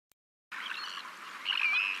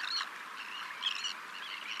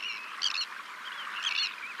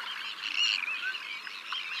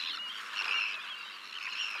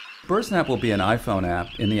Birdsnap will be an iPhone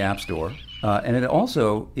app in the App Store, and it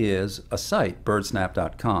also is a site,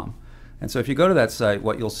 birdsnap.com. And so if you go to that site,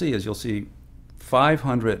 what you'll see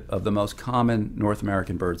 500 of the most common North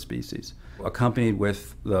American bird species, accompanied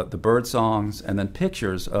with the bird songs and then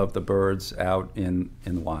pictures of the birds out in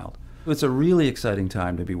the wild. It's a really exciting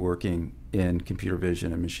time to be working in computer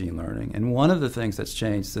vision and machine learning. And one of the things that's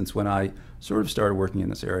changed since when I sort of started working in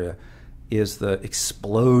this area is the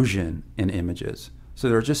explosion in images. So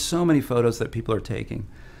there are just so many photos that people are taking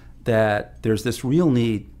that there's this real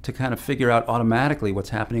need to kind of figure out automatically what's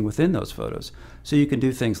happening within those photos. So you can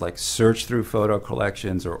do things like search through photo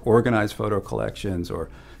collections or organize photo collections or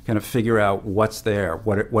kind of figure out what's there,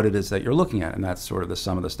 what it is that you're looking at. And that's sort of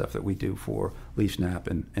some of the stuff that we do for LeafSnap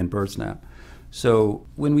and Birdsnap. So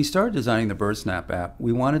when we started designing the Birdsnap app,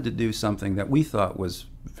 we wanted to do something that we thought was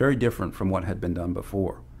very different from what had been done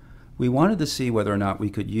before. We wanted to see whether or not we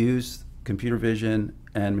could use computer vision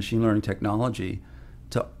and machine learning technology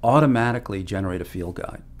to automatically generate a field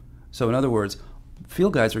guide. So in other words,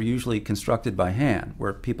 field guides are usually constructed by hand,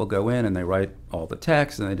 where people go in and they write all the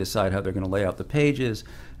text and they decide how they're going to lay out the pages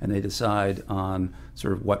and they decide on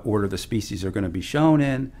sort of what order the species are going to be shown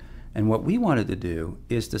in. And what we wanted to do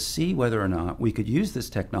is to see whether or not we could use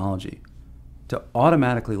this technology to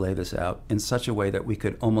automatically lay this out in such a way that we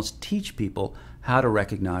could almost teach people how to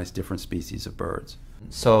recognize different species of birds.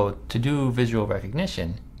 So to do visual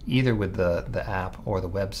recognition, either with the app or the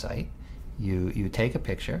website, you take a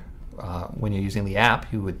picture. When you're using the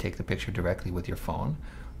app, you would take the picture directly with your phone.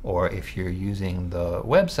 Or if you're using the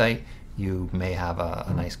website, you may have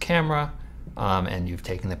a nice camera and you've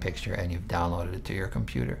taken the picture and you've downloaded it to your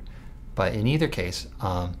computer. But in either case,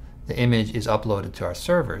 the image is uploaded to our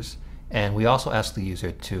servers, and we also ask the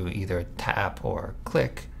user to either tap or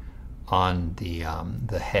click on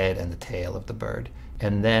the head and the tail of the bird.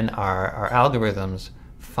 And then our algorithms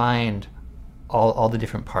find all the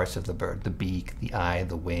different parts of the bird, the beak, the eye,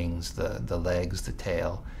 the wings, the legs, the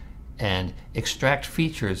tail, and extract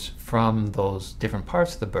features from those different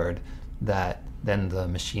parts of the bird that then the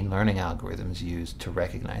machine learning algorithms use to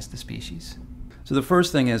recognize the species. So the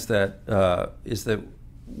first thing is that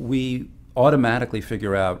we automatically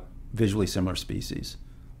figure out visually similar species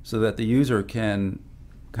so that the user can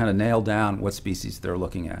kind of nail down what species they're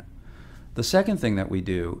looking at. The second thing that we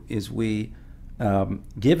do is we,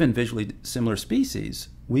 given visually similar species,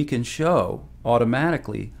 we can show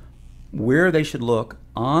automatically where they should look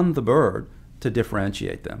on the bird to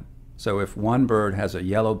differentiate them. So if one bird has a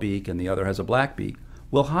yellow beak and the other has a black beak,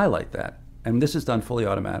 we'll highlight that. And this is done fully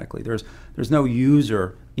automatically. There's no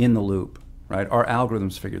user in the loop, right? Our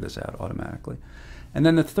algorithms figure this out automatically. And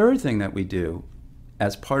then the third thing that we do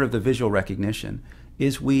as part of the visual recognition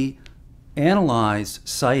is we analyze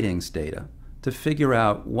sightings data to figure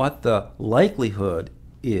out what the likelihood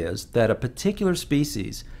is that a particular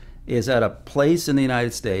species is at a place in the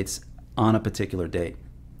United States on a particular date.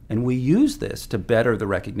 And we use this to better the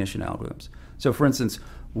recognition algorithms. So for instance,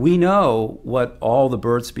 we know what all the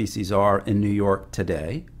bird species are in New York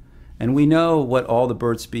today, and we know what all the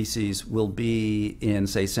bird species will be in,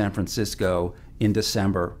 say, San Francisco in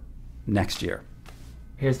December next year.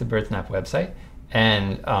 Here's the Birdsnap website,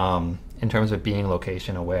 and in terms of being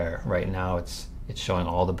location aware, right now it's showing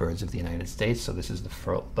all the birds of the United States. So this is the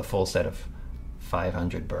full set of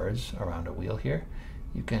 500 birds around a wheel here.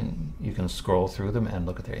 You can scroll through them and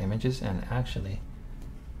look at their images, and actually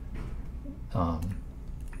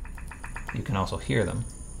you can also hear them.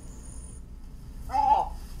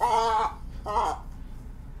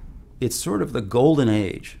 It's sort of the golden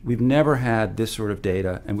age. We've never had this sort of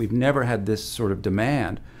data, and we've never had this sort of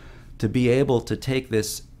demand to be able to take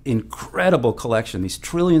this incredible collection, these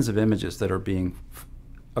trillions of images that are being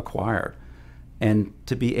acquired, and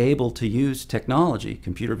to be able to use technology,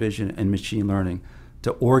 computer vision and machine learning,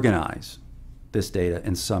 to organize this data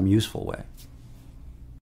in some useful way.